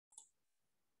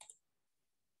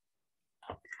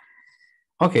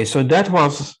Okay, so that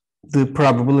was the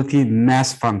probability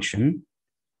mass function.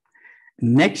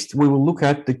 Next, we will look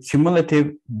at the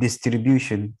cumulative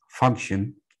distribution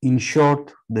function, in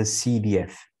short, the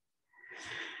CDF.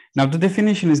 Now, the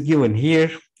definition is given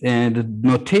here, and the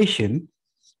notation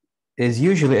is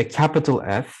usually a capital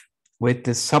F with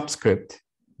the subscript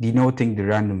denoting the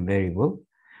random variable.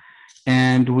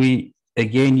 And we,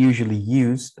 again, usually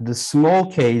use the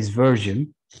small case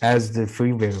version as the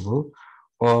free variable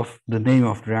of the name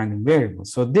of the random variable.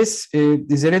 So this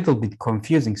is a little bit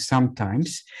confusing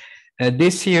sometimes.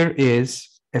 This here is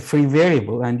a free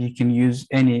variable, and you can use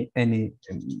any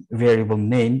variable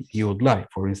name you would like.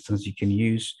 For instance, you can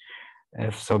use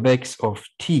f sub x of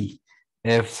t,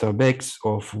 f sub x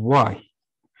of y,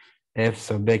 f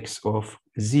sub x of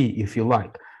z, if you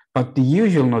like. But the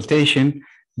usual notation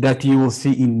that you will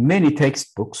see in many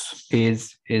textbooks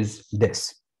is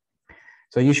this.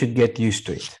 So you should get used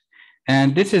to it.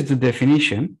 And this is the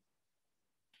definition.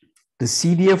 The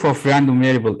CDF of random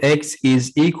variable x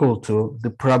is equal to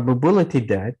the probability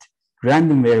that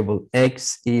random variable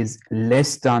x is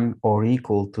less than or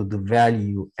equal to the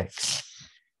value x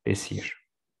is here.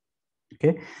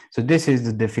 Okay, so this is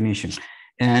the definition.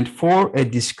 And for a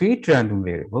discrete random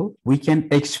variable, we can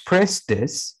express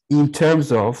this in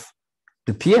terms of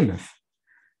the PMF,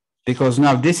 because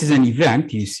now this is an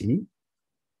event, you see.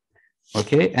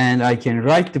 Okay, and I can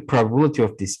write the probability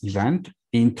of this event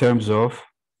in terms of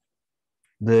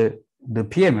the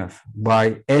PMF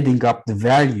by adding up the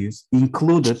values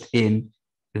included in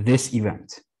this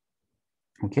event.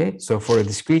 Okay, so for a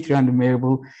discrete random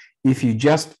variable, if you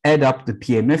just add up the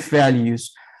PMF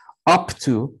values up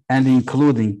to and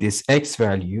including this x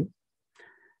value,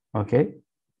 okay,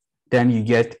 then you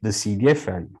get the CDF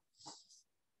value.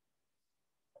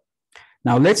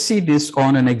 Now let's see this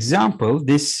on an example.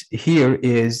 This here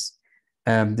is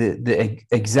the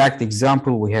exact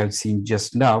example we have seen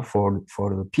just now for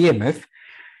the PMF.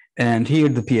 And here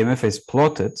the PMF is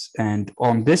plotted. And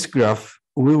on this graph,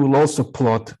 we will also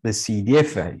plot the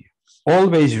CDF value.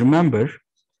 Always remember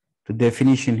the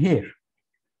definition here.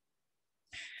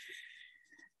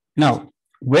 Now,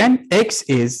 when x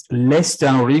is less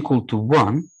than or equal to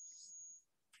 1,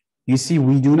 you see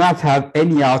we do not have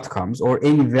any outcomes or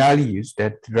any values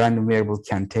that random variable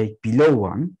can take below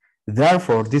 1.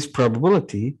 Therefore, this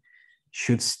probability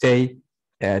should stay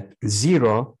at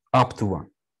 0 up to 1.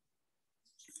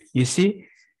 You see,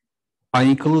 I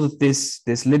included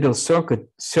this little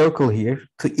circle here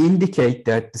to indicate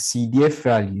that the CDF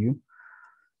value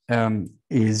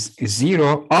is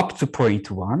 0 up to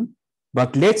 0.1.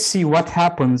 But let's see what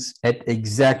happens at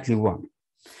exactly 1.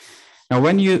 Now,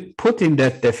 when you put in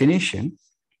that definition,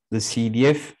 the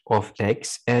CDF of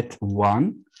x at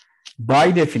 1,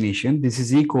 by definition, this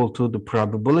is equal to the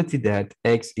probability that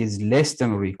x is less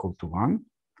than or equal to 1.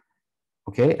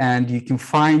 Okay, and you can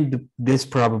find this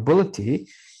probability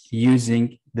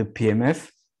using the PMF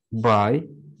by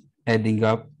adding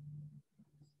up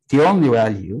the only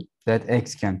value that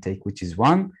x can take, which is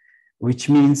 1, which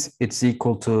means it's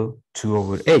equal to 2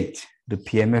 over 8, the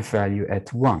PMF value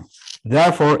at 1.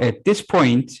 Therefore, at this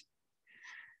point,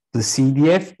 the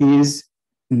CDF is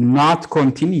not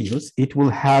continuous. It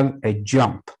will have a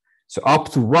jump. So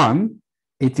up to 1,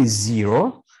 it is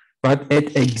 0. But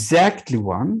at exactly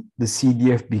 1, the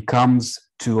CDF becomes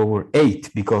 2 over 8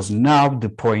 because now the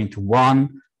point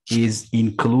 1 is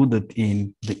included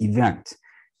in the event.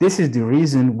 This is the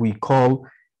reason we call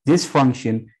this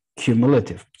function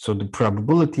cumulative. So the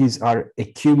probabilities are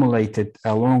accumulated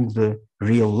along the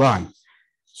real line.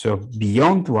 So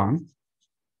beyond 1,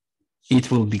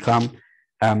 it will become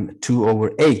 2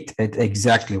 over 8 at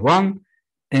exactly 1.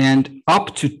 And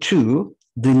up to 2,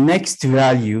 the next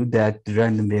value that the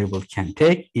random variable can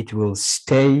take, it will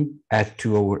stay at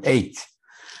 2 over 8.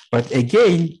 But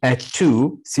again, at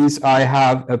 2, since I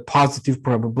have a positive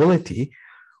probability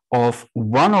of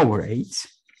 1 over 8,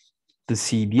 the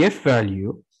CDF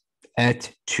value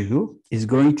at 2 is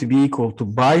going to be equal to,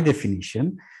 by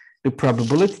definition, the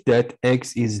probability that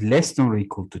x is less than or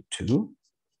equal to 2.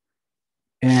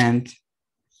 And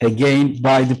again,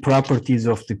 by the properties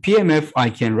of the PMF, I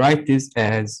can write this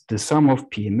as the sum of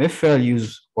PMF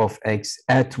values of x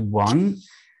at 1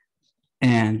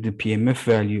 and the PMF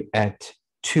value at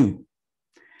 2.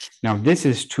 Now, this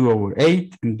is 2 over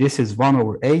 8, and this is 1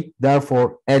 over 8.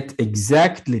 Therefore, at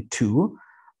exactly 2,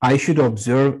 I should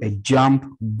observe a jump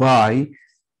by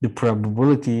the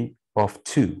probability of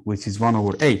 2, which is 1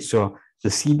 over 8. So the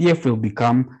CDF will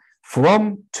become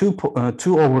from 2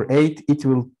 over 8, it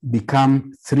will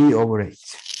become 3 over 8.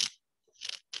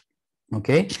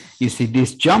 Okay, you see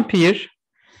this jump here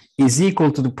is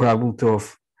equal to the probability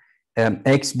of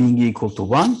x being equal to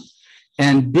 1.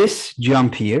 And this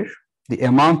jump here, the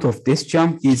amount of this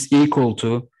jump is equal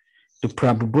to the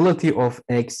probability of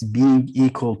x being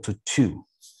equal to 2.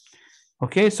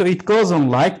 Okay, so it goes on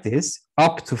like this.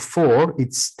 Up to 4,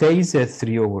 it stays at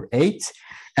 3/8.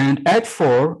 And at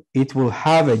 4, it will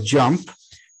have a jump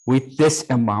with this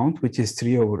amount, which is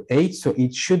 3/8. So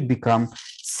it should become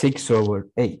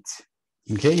 6/8.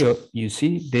 Okay, you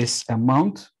see this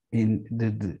amount in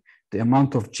the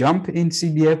amount of jump in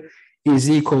CDF is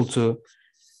equal to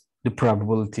the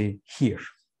probability here.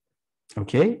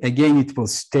 Okay, again, it will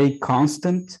stay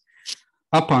constant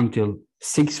up until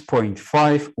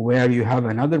 6.5, where you have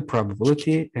another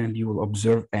probability and you will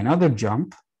observe another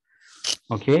jump.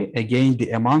 Okay, again,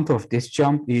 the amount of this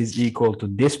jump is equal to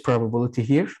this probability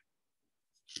here,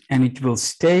 and it will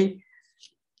stay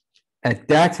at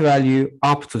that value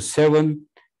up to 7,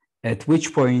 at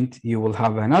which point you will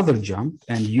have another jump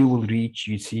and you will reach,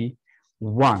 you see,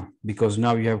 1, because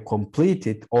now you have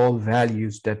completed all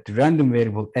values that the random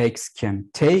variable x can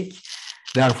take.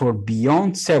 Therefore,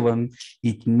 beyond 7,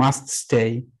 it must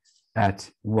stay at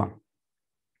 1.